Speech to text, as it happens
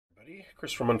everybody.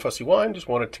 Chris from Unfussy Wine. Just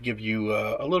wanted to give you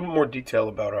a little more detail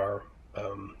about our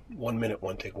 1 minute,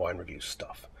 one take wine review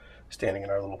stuff. Standing in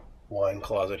our little wine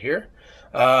closet here.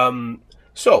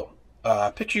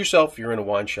 Picture yourself, you're in a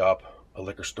wine shop, a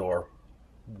liquor store,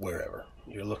 wherever.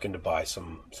 You're looking to buy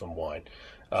some wine.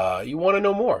 You want to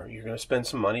know more. You're going to spend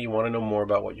some money. You want to know more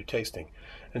about what you're tasting.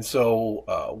 And so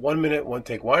 1 minute, one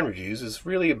take wine reviews is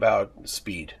really about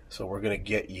speed. So we're going to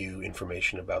get you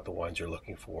information about the wines you're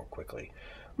looking for quickly.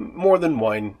 More than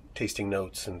wine tasting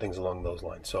notes and things along those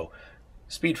lines. So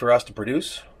speed for us to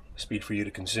produce, speed for you to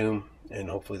consume, and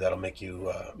hopefully that'll make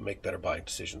you make better buying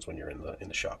decisions when you're in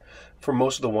the shop. For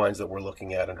most of the wines that we're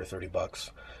looking at under $30,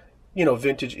 you know,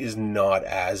 vintage is not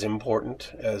as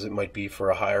important as it might be for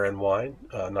a higher end wine.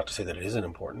 Not to say that it isn't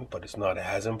important, but it's not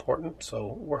as important.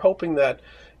 So we're hoping that,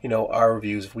 you know, our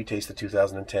reviews, if we taste the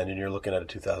 2010 and you're looking at a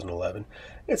 2011,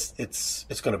 it's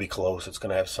going to be close. It's going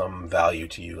to have some value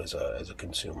to you as a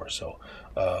consumer. So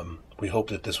we hope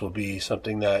that this will be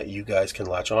something that you guys can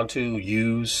latch onto,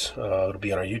 use. It'll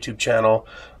be on our YouTube channel.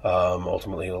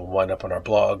 Ultimately, it'll wind up on our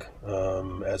blog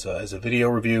as a video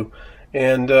review.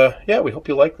 And yeah, we hope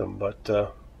you like them. But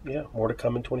yeah, more to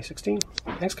come in 2016.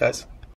 Thanks, guys.